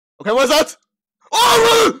Okay, what is that?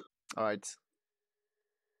 Oh! Alright.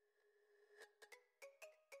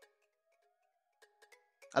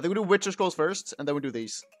 I think we do Witcher Scrolls first, and then we do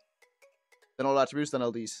these. Then all attributes, then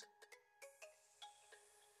all these.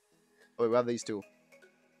 Oh, wait, we have these two.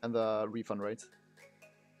 And the refund, right?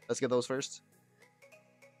 Let's get those first.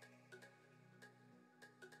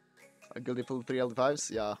 A guilty full 3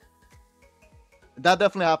 LD5s? Yeah. That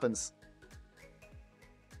definitely happens.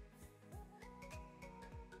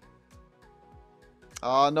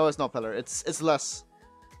 No, it's not Peller. It's less.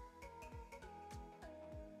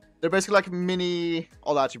 They're basically like mini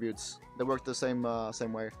all attributes. They work the same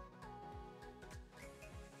way.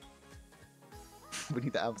 We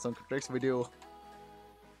need to have some tricks. We do.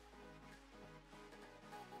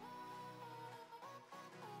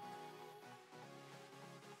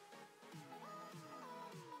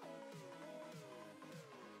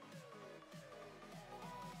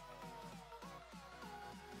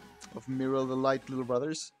 Of Miro the Light Little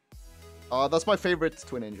Brothers. That's my favorite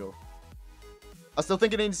Twin Angel. I still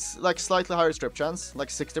think it needs like slightly higher strip chance, like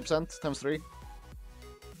 60% times 3. And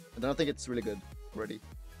then I think it's really good already.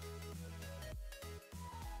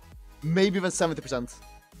 Maybe even 70%.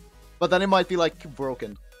 But then it might be like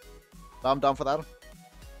broken. But I'm down for that.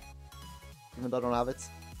 Even though I don't have it.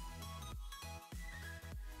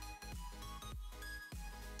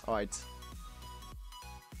 Alright.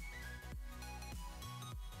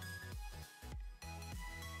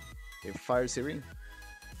 Okay, Fire Siri.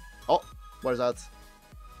 Oh, what is that?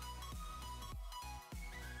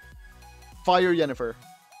 Fire Yennefer.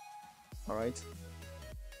 Alright.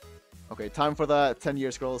 Okay, time for the 10-year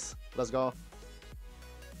scrolls. Let's go.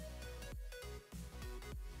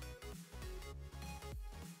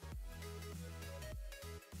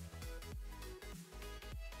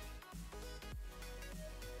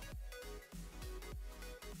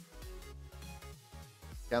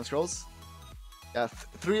 Can scrolls? Yeah,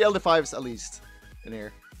 3 LD5s at least in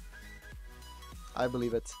here. I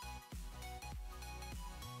believe it.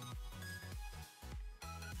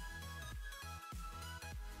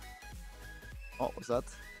 Oh, what's that?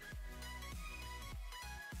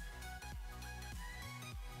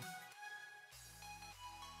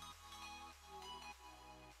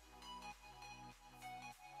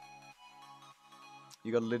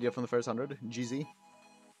 You got Lydia from the first 100. GZ.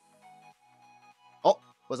 Oh,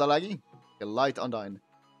 was that laggy? A light Undyne.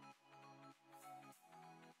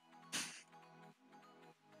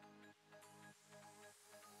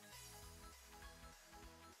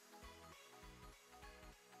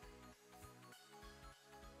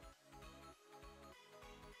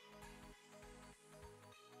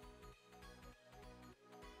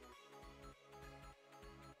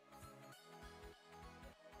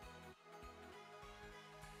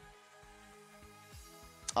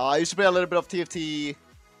 I used to play a little bit of TFT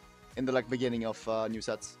in the beginning of new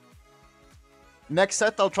sets. Next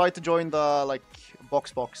set, I'll try to join the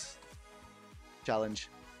box challenge.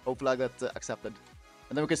 Hopefully I get accepted,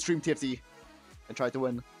 and then we can stream TFT and try to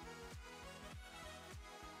win.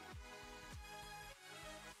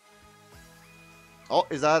 Oh,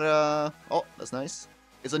 is that oh, that's nice.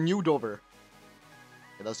 It's a new Dover.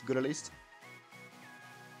 Yeah, that's good at least.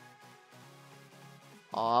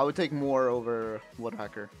 I would take more over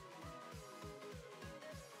Woodhacker.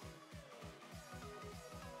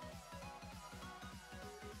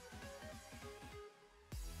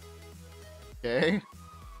 Okay.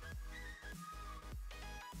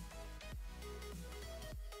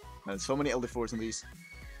 There's so many LD4s in these.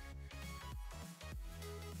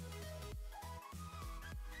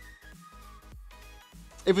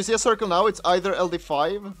 If we see a circle now, it's either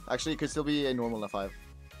LD5. Actually, it could still be a normal F5.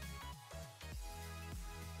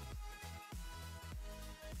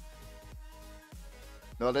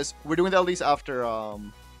 No, we're doing the LDs after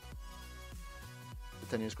the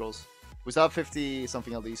 10-year scrolls. We still have 50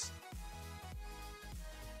 something LDs.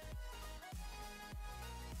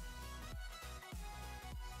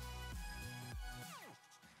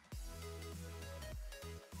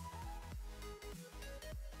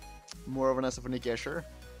 More Vanessa for Nick Escher.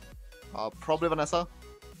 Probably Vanessa.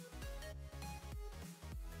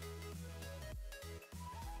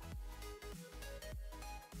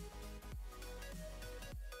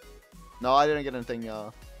 No, I didn't get anything,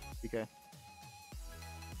 PK.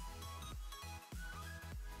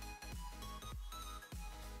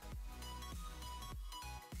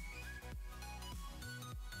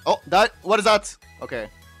 Oh, what is that? Okay.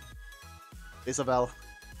 Isabel.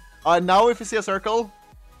 Now if you see a circle,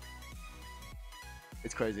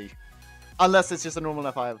 it's crazy. Unless it's just a normal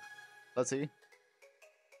F5. Let's see.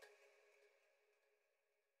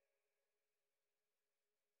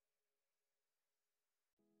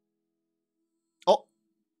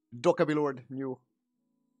 Dokkaebi Lord, new.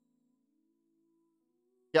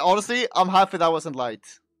 Yeah, honestly, I'm happy that wasn't light.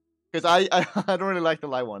 Because I don't really like the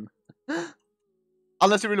light one.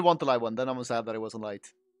 Unless you really want the light one, then I'm sad that it wasn't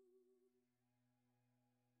light.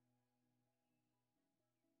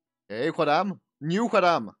 Okay, Khadam. New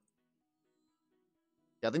Khadam.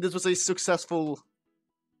 Yeah, I think this was a successful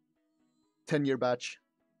 10-year batch.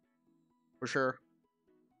 For sure.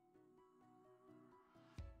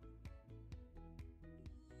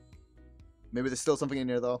 Maybe there's still something in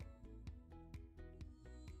here, though.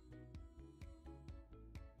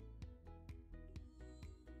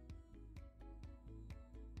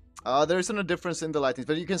 There isn't a difference in the lightnings,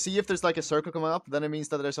 but you can see if there's like a circle coming up, then it means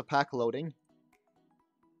that there's a pack loading.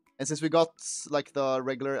 And since we got like the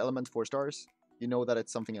regular element 4 stars, you know that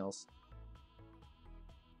it's something else.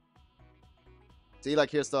 See,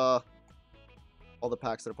 like here's all the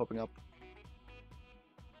packs that are popping up.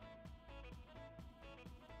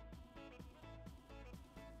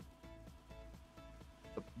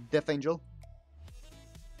 The Death Angel.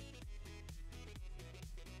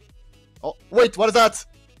 Oh, wait, what is that?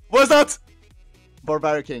 What is that?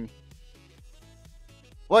 Barbaric King.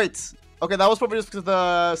 Wait. Okay, that was probably just because of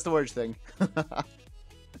the storage thing.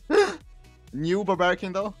 New Barbaric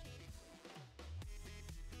King, though.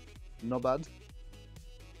 Not bad.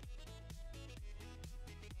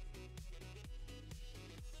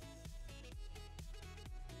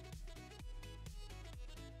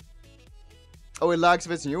 Oh, it lags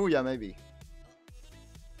if it's new? Yeah, maybe.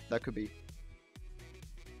 That could be.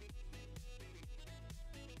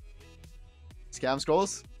 Scam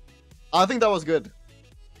scrolls? I think that was good.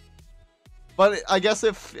 But I guess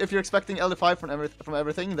if you're expecting LD5 from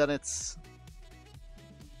everything, then it's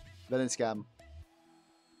scam.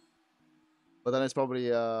 But then it's probably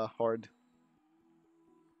hard.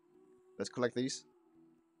 Let's collect these.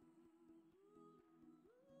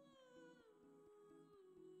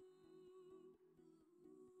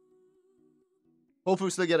 Hopefully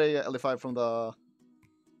we still get a LD5 from the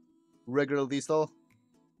regular LD stall.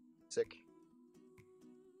 Sick.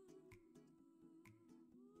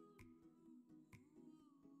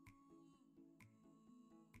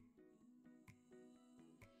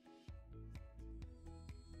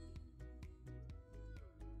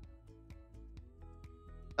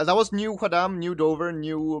 That was new Khadam, new Dover,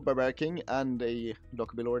 new Barbaric King, and a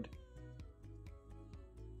Dokkaebi Lord.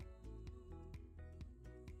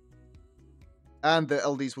 And the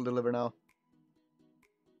LDs will deliver now.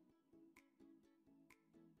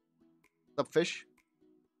 What's up, fish?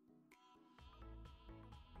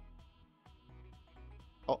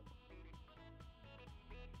 Oh.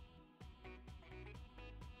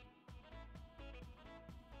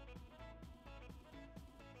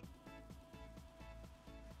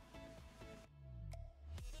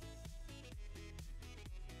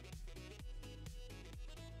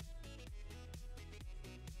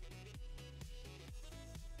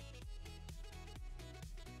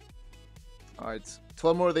 Alright,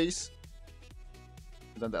 12 more of these.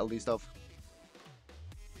 And then the LD stuff.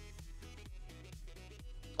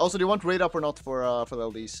 Also, do you want raid up or not for the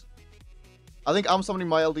LDs? I think I'm summoning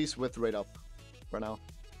my LDs with raid up right now.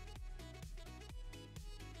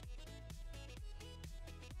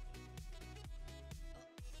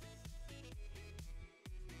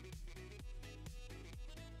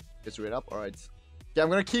 It's raid up, alright. Yeah, I'm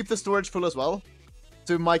gonna keep the storage full as well.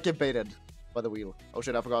 So we might get baited by the wheel. Oh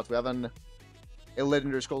shit, I forgot. We have a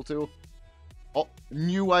legendary scroll too. Oh,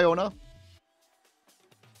 new Iona.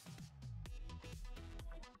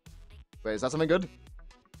 Wait, is that something good?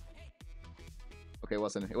 Okay, it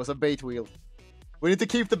wasn't. It was a bait wheel. We need to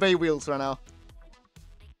keep the bait wheels right now.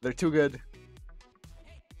 They're too good.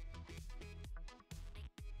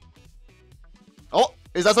 Oh,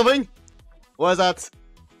 is that something? What is that?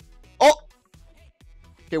 Oh!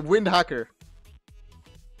 Okay, Wind Hacker.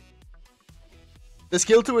 The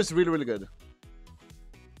skill 2 is really, really good.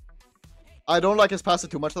 I don't like his passive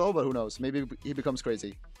too much though, but who knows? Maybe he becomes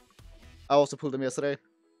crazy. I also pulled him yesterday.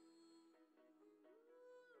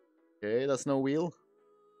 Okay, that's no wheel.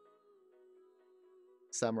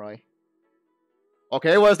 Samurai.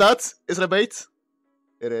 Okay, what is that? Is it a bait?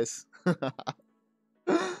 It is.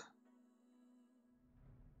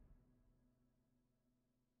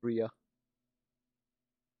 Rhea.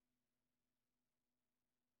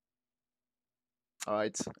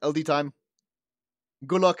 Alright, LD time.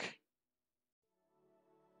 Good luck.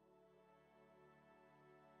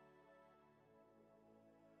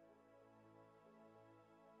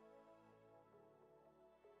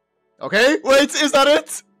 Okay, wait, is that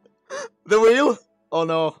it? The wheel? Oh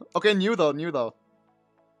no. Okay, new though, new though.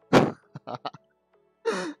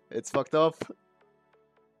 It's fucked up.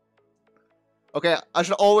 Okay, I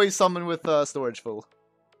should always summon with storage full.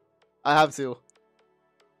 I have to.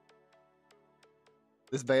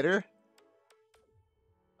 This Vader?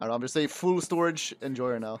 I don't know, I'm just a full storage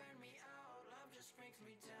enjoyer now.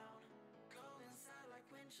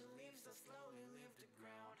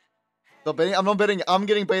 Stop baiting. I'm not baiting. I'm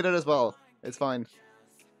getting baited as well. It's fine.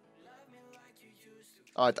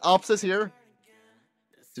 Alright, Ops is here.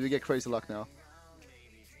 So we get crazy luck now.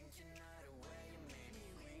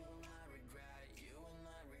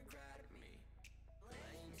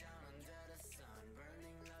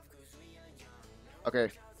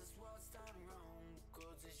 Okay.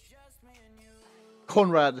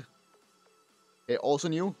 Conrad. Okay, also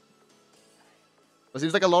new. It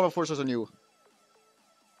seems like a lot of forces are new.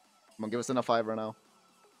 Come on, give us enough 5 right now.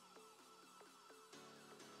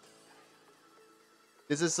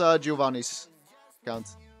 This is Giovanni's count.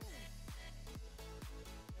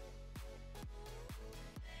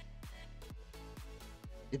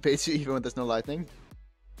 It baits you even when there's no lightning.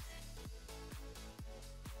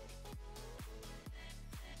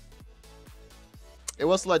 It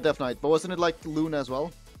was like Death Knight, but wasn't it like Luna as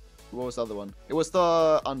well? What was the other one? It was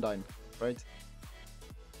the Undyne, right?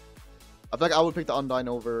 I feel like I would pick the Undyne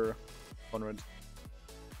over Conrad.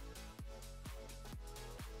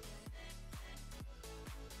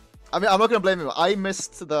 I mean, I'm not gonna blame him. I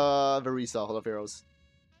missed the Verisa Hall of Heroes,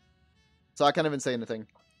 so I can't even say anything.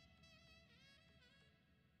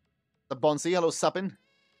 The Bonsi, hello Sapin.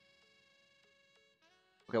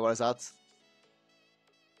 Okay, what is that?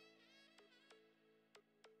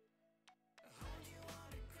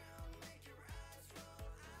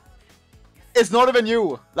 It's not even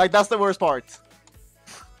you! Like, that's the worst part.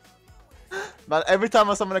 Man, every time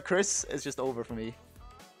I summon a Chris, it's just over for me.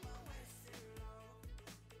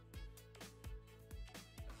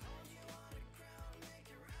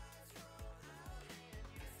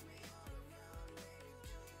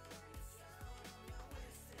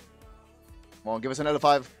 Come on, give us another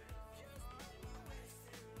 5.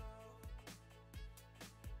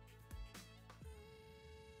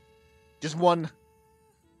 Just one.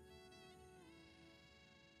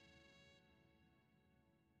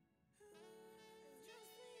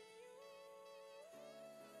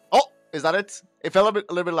 Oh, is that it? It felt a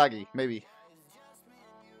little bit laggy, maybe.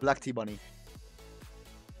 Black T-Bunny.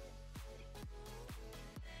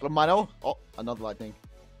 Romano. Oh, another lightning.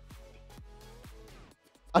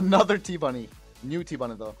 Another T-Bunny. New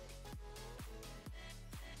T-Bunny though.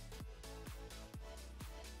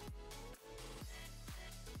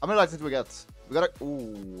 How many lightnings do we get? We got a...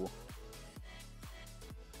 Ooh.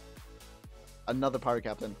 Another Pirate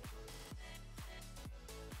Captain.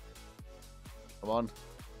 Come on.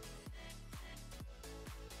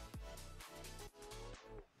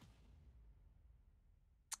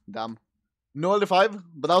 Damn. No LD5,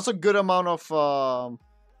 but that was a good amount of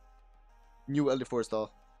new LD4s though.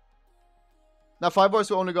 Now 5 boys,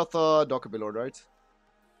 we only got the Dockerby Lord, right?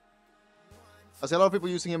 I see a lot of people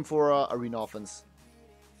using him for arena offense.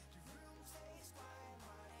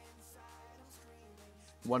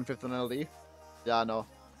 1/5 on LD. Yeah, I know.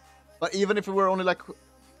 But even if it were only like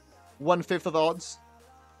 1/5 of the odds,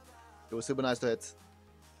 it was super nice to hit.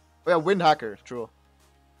 Oh yeah, Wind Hacker, true.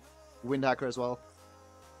 Wind Hacker as well.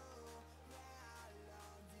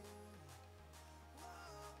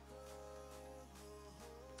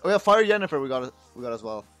 Oh yeah, Fire Jennifer we got as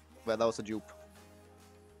well. But that was a dupe.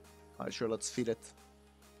 Alright, sure, let's feed it.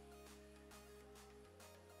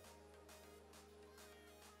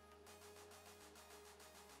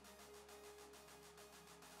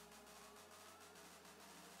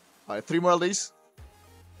 Alright, 3 more LDs.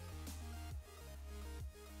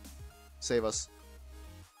 Save us.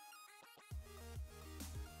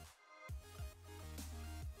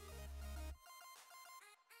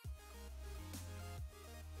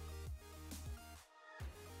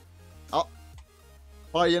 Oh.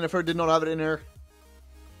 Fire Jennifer did not have it in here.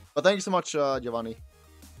 But thank you so much, Giovanni.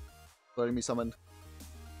 For letting me summon.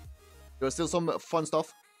 There's still some fun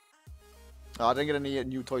stuff. I didn't get any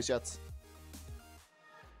new toys yet.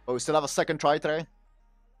 But we still have a second try today.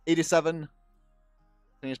 87.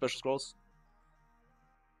 Any special scrolls?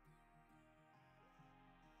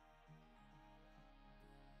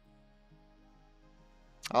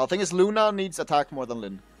 I think it's Luna needs attack more than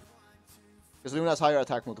Lyn. Because Luna has higher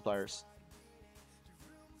attack multipliers.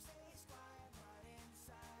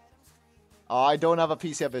 I don't have a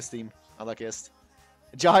PC Abyss team, unluckiest.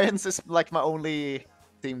 Giants is like my only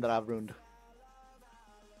team that I've ruined.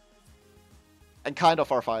 And kind of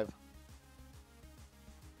R5.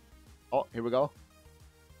 Oh, here we go.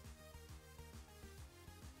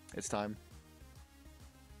 It's time.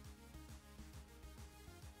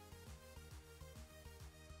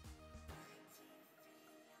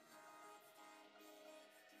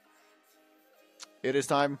 It is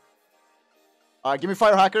time. Give me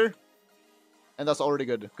Fire Hacker. And that's already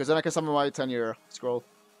good, because then I can summon my 10-year scroll.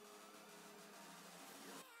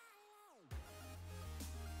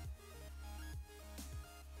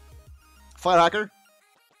 Fire Hacker?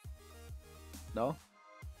 No?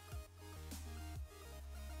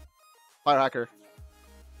 Fire Hacker.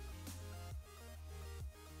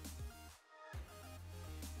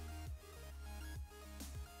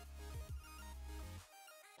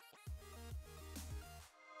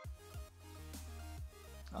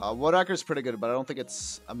 Water Hacker is pretty good, but I don't think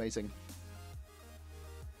it's amazing.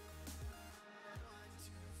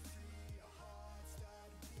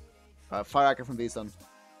 Fire Hacker from these then.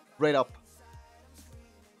 Right up.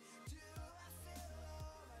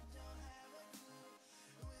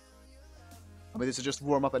 I mean, this is just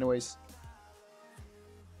warm up anyways.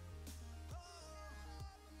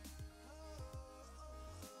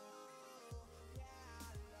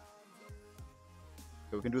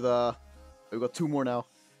 Okay, we can do the... We've got 2 more now.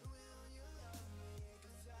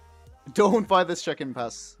 Don't buy this check-in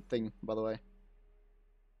pass thing, by the way.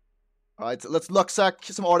 Alright, let's luck sack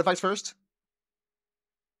some artifacts first.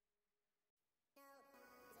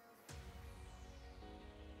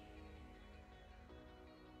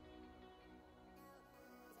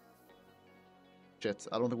 Shit,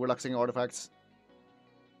 I don't think we're luck sacking artifacts.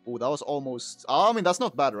 Oh, that was almost... I mean, that's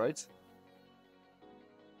not bad, right?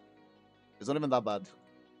 It's not even that bad.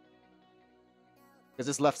 Because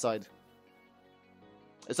it's left side.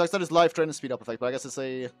 It sucks that it's life drain and speed up effect, but I guess it's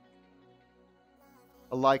a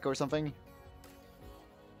like or something.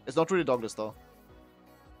 It's not really dogless though.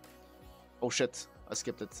 Oh shit, I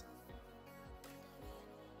skipped it.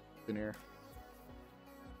 In here.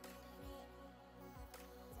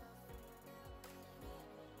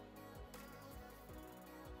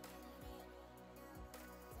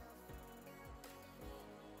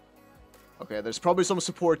 Okay, there's probably some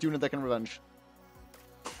support unit that can revenge.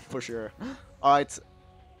 For sure. Alright.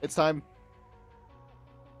 It's time.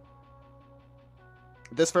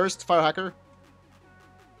 This first, Fire Hacker.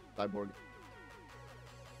 Cyborg.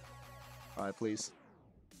 Alright, please.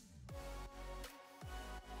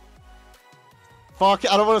 Fuck,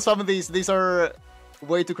 I don't want to summon these. These are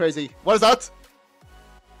way too crazy. What is that?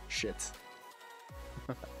 Shit.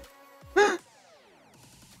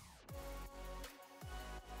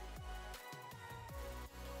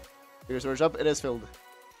 Here's storage up. It is filled.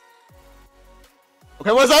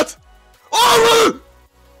 Okay, what is that? Oh!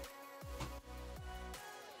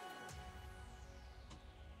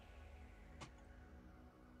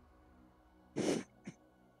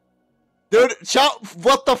 Dude, Chow,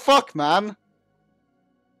 what the fuck, man?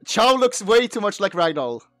 Chow looks way too much like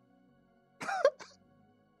Ragdoll.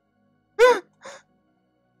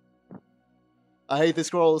 I hate the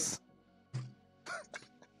scrolls.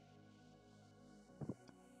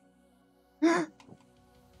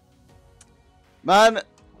 Man,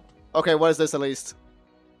 okay, what is this at least?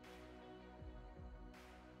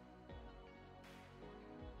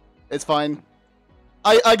 It's fine.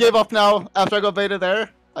 I gave up now. After I got baited there,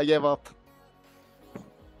 I gave up.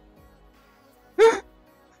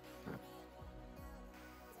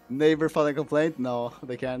 Neighbor filing complaint? No,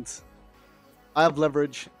 they can't. I have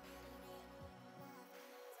leverage.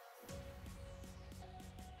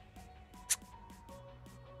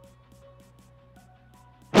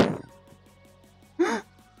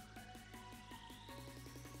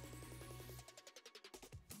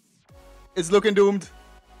 It's looking doomed.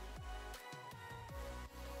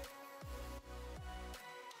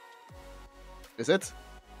 Is it?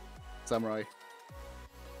 Samurai.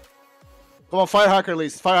 Come on, Fire Hacker at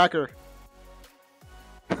least. Fire Hacker.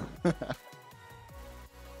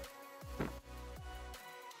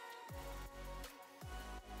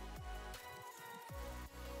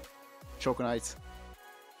 Choconite.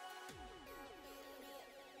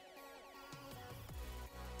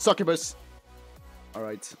 Succubus.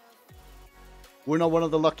 Alright. We're not one of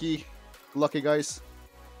the lucky guys.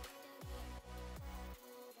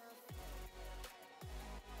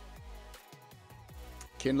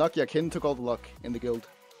 Kin luck? Yeah, Kin took all the luck in the guild.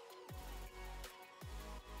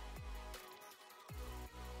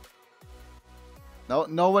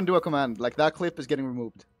 No one do a command. Like, that clip is getting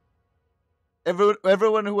removed.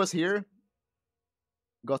 Everyone who was here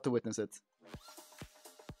got to witness it.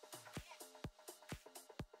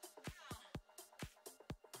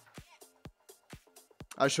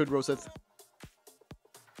 I should roast it.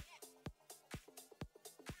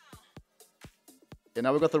 Okay,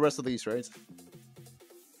 now we got the rest of these, right?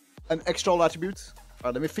 An extra attribute.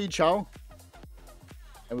 Alright, let me feed Chow.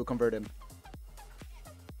 And we'll convert him.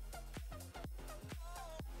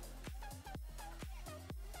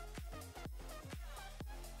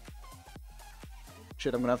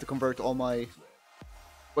 Shit, I'm gonna have to convert all my...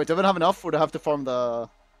 Wait, do I even have enough, or do I have to farm the...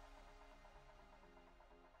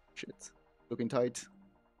 Shit. Looking tight.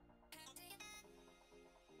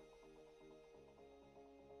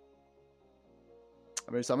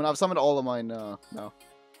 I mean, I've summoned all of mine now.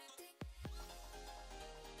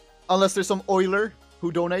 Unless there's some oiler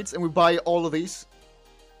who donates and we buy all of these.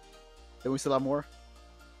 Then we still have more.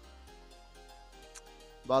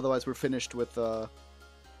 But otherwise we're finished with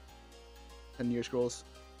 10-year scrolls.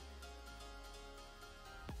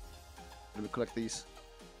 Let me collect these.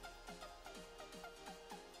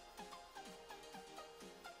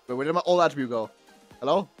 Wait, where did my all attribute go?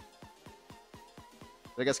 Hello?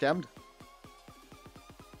 Did I get scammed?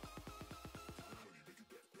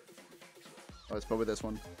 Oh, it's probably this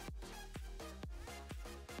one.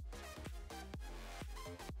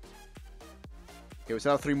 Okay, we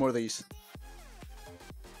still have 3 more of these.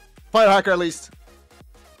 Fire hacker at least.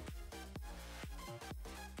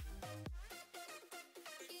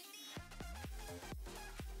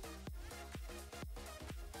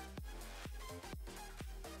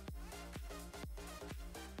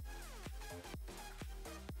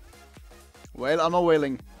 Well, I'm not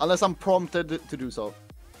wailing. Unless I'm prompted to do so.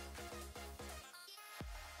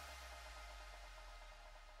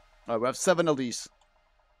 Alright, we have 7 of these.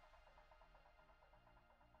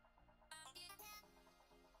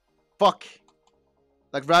 Fuck!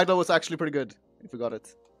 Like, Ragdoll was actually pretty good, if we got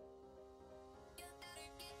it.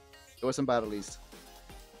 It wasn't bad, at least.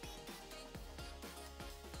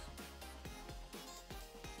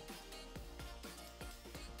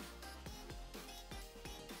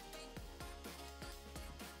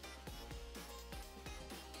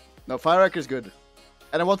 No, Fire Wrecker is good.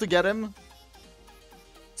 And I want to get him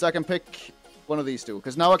so I can pick one of these two.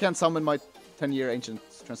 Because now I can't summon my 10-year Ancient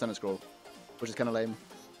Transcendent Scroll, which is kind of lame.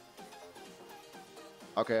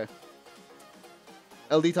 Okay.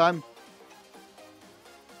 LD time.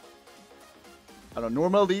 I don't know,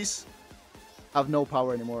 normal LDs have no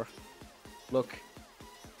power anymore. Look.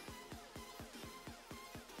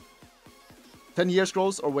 10-year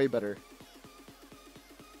scrolls are way better.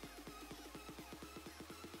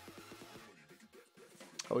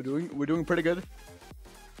 How are we doing? We're doing pretty good.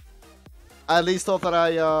 I at least thought that I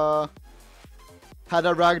had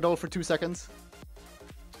a Ragdoll for 2 seconds.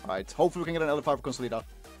 Alright, hopefully we can get an L5 for Konsolita.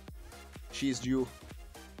 She's due.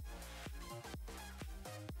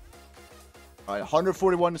 Alright,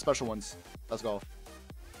 141 special ones. Let's go.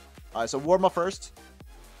 Alright, so warm up first.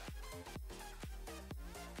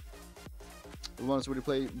 The ones where you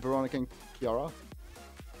play Veronica and Kiara.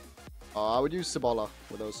 I would use Sibala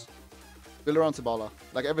with those. Build around Sibala.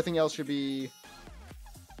 Like, everything else should be...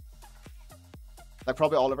 Like,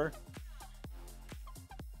 probably Oliver.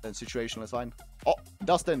 Then situational is fine. Oh,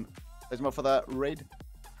 Dustin! Thanks much for that raid.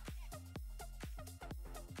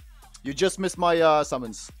 You just missed my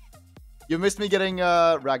summons. You missed me getting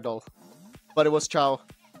Ragdoll. But it was Chow.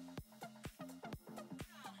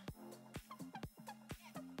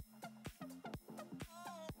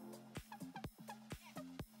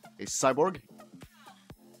 A Cyborg.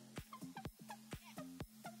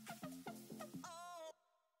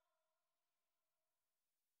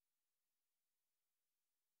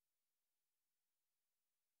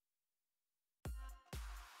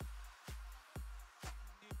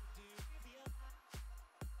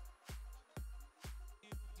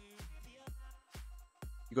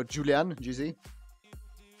 You got Julian, GZ.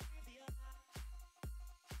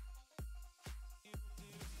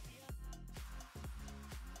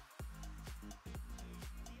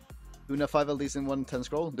 Doing a 5 LDs in 110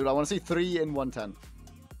 scroll. Dude, I want to see 3 in 110.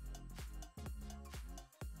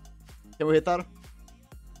 Can we hit that?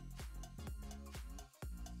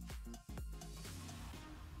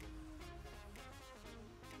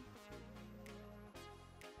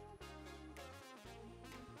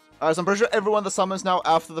 Alright, so I'm pretty sure everyone that summons now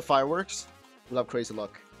after the fireworks will have crazy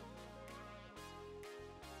luck.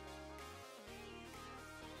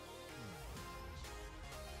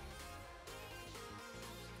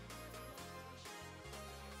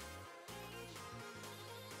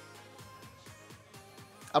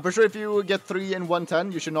 I'm pretty sure if you get 3 in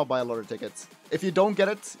 110, you should not buy a lottery ticket. If you don't get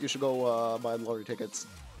it, you should go buy lottery tickets.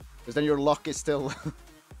 Because then your luck is still...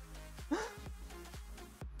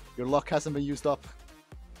 your luck hasn't been used up.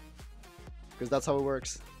 Because that's how it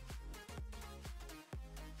works.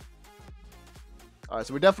 Alright,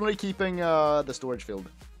 so we're definitely keeping the storage field.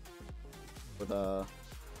 For the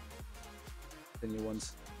new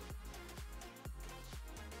ones.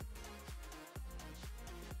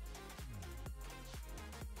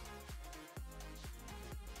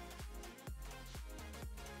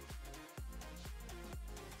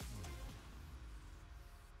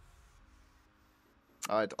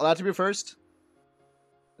 Alright, I'll attribute first.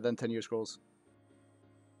 And then 10-year scrolls.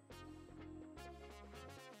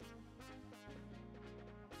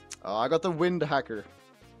 I got the Wind Hacker.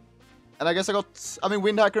 And I guess I got... I mean,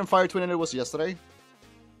 Wind Hacker and Fire Twin, and it was yesterday.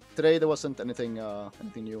 Today there wasn't anything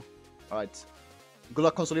anything new. Alright. Good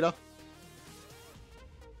luck, Konsolita.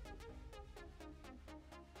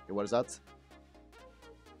 Okay, what is that?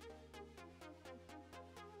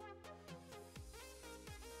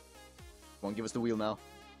 Come on, give us the wheel now.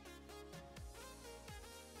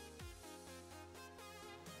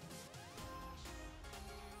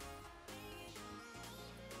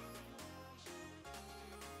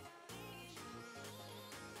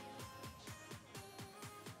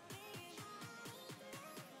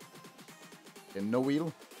 Okay, no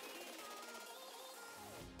wheel.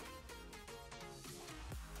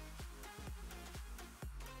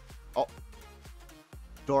 Oh.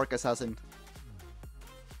 Dark Assassin.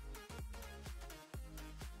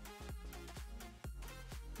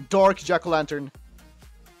 Dark Jack-o'-lantern.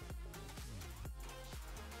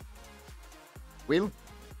 Wheel.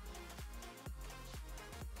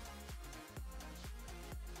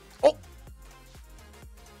 Oh!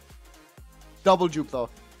 Double juke though.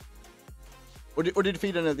 Or did it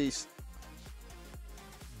feed any of these?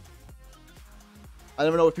 I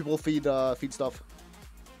never know if people feed feed stuff.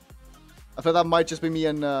 I feel that might just be me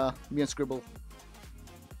and Scribble.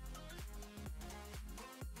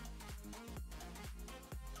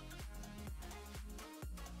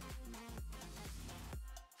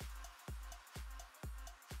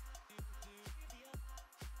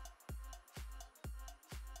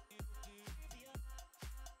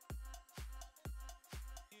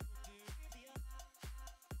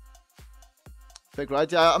 Fake,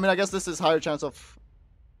 right? Yeah, I mean, I guess this is higher chance of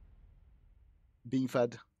being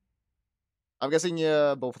fed. I'm guessing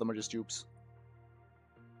both of them are just dupes.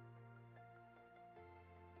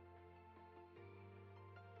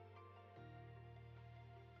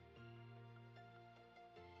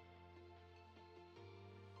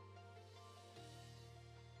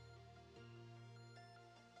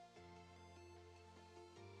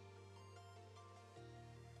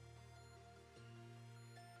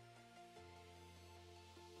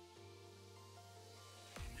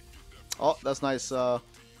 Oh, that's nice,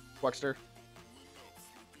 Quackster.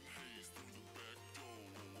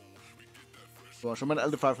 Come on, show me an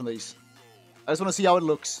Elder from these. I just want to see how it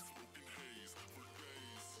looks.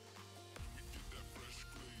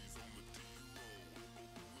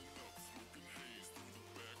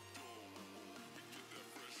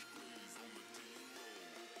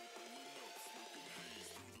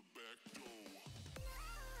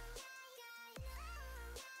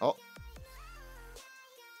 Oh.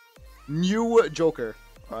 New Joker.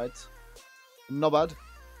 Alright. Not bad.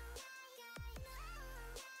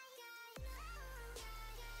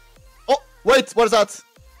 Oh! Wait! What is that?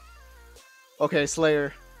 Okay,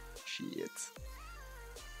 Slayer. Shit.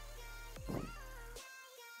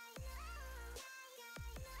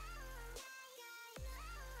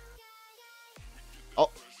 Oh.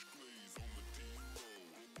 Okay,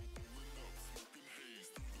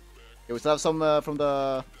 we still have some from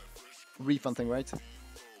the refund thing, right?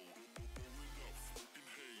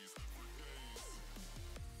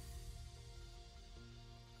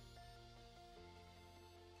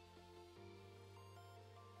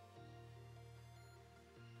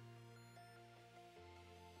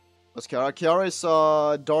 What's Kiara? Kiara is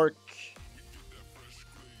Dark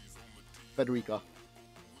Federica.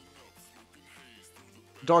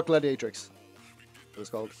 Dark Gladiatrix. What it's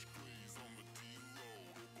called.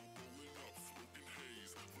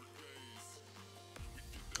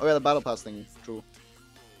 Oh yeah, the battle pass thing. True.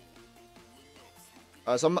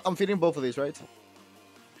 So I'm feeding both of these, right?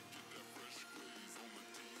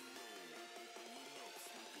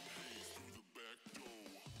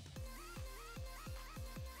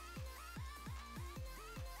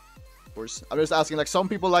 Of course. I'm just asking, like, some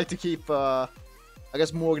people like to keep, I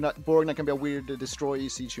guess Borgna can be a weird destroy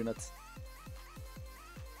siege unit.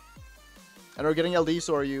 And are you getting LDs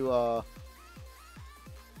or are you,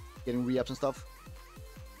 getting re-ups and stuff?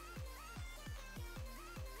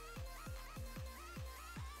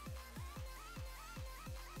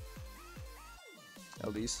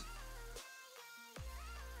 LDs.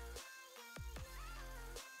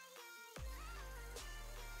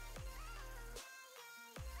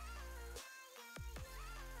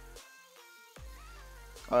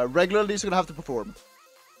 Regular LDs are gonna have to perform.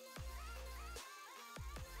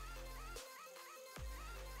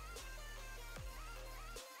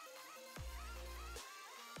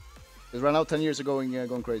 Because right now 10 years are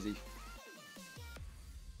going crazy.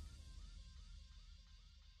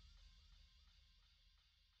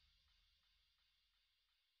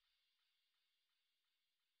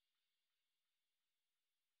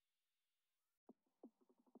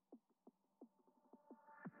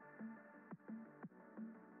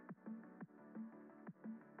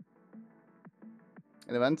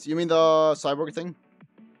 An event? You mean the cyborg thing?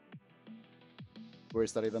 Where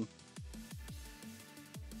is that even?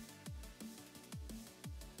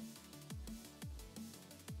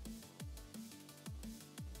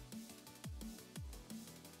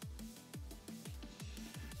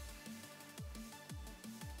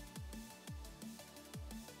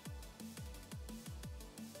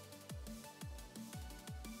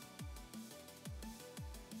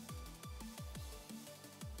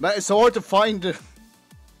 Man, it's so hard to find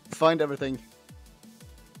everything.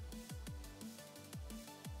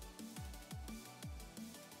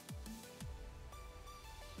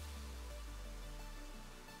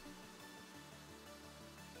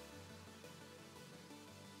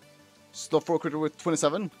 Stuff for critter with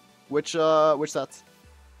 27. Which set?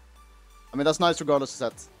 I mean, that's nice regardless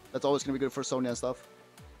of set. That's always gonna be good for Sonya and stuff.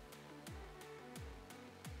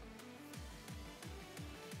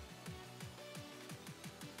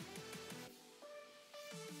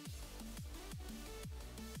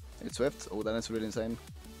 It's Swift. Oh, then it's really insane.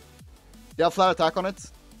 Do you have flat attack on it?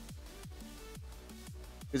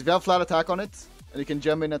 Because if you have flat attack on it, and you can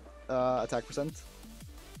gem in at attack percent,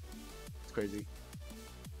 it's crazy.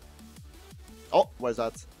 Oh, what is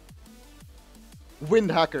that? Wind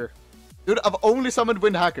Hacker. Dude, I've only summoned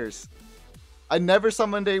Wind Hackers. I never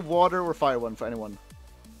summoned a water or fire one for anyone.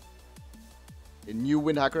 A new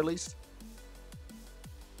Wind Hacker at least.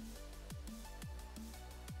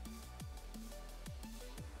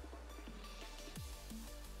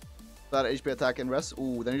 That HP attack and rest.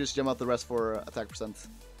 Ooh, then you just gem out the rest for attack percent.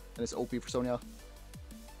 And it's OP for Sonya.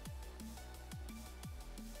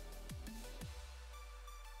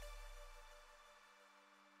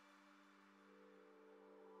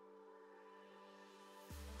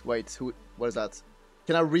 Wait, what is that?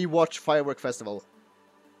 Can I rewatch Firework Festival?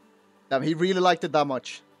 Damn, he really liked it that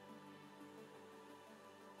much.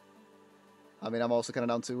 I mean, I'm also kind of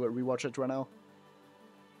down to rewatch it right now.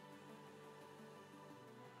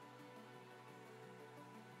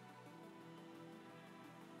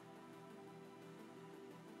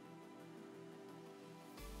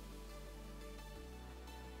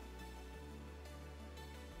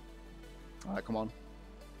 Alright, come on.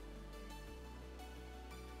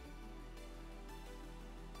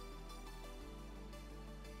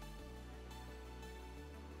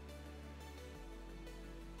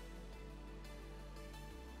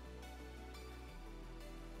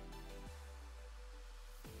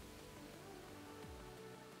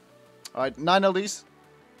 Alright, 9 LDs.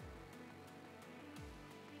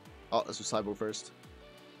 Oh, let's do Cyborg first.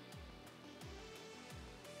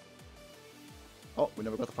 Oh, we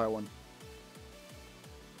never got the fire one.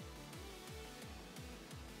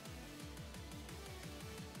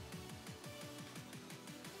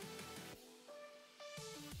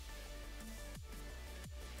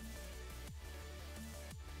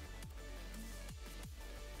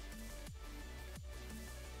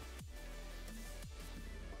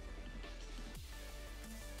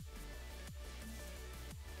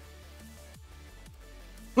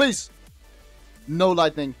 Please! No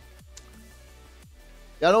lightning.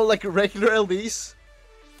 Yeah, I know, like regular LDs,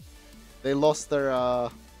 they lost their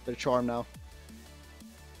charm now.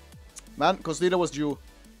 Man, Konsolita was due.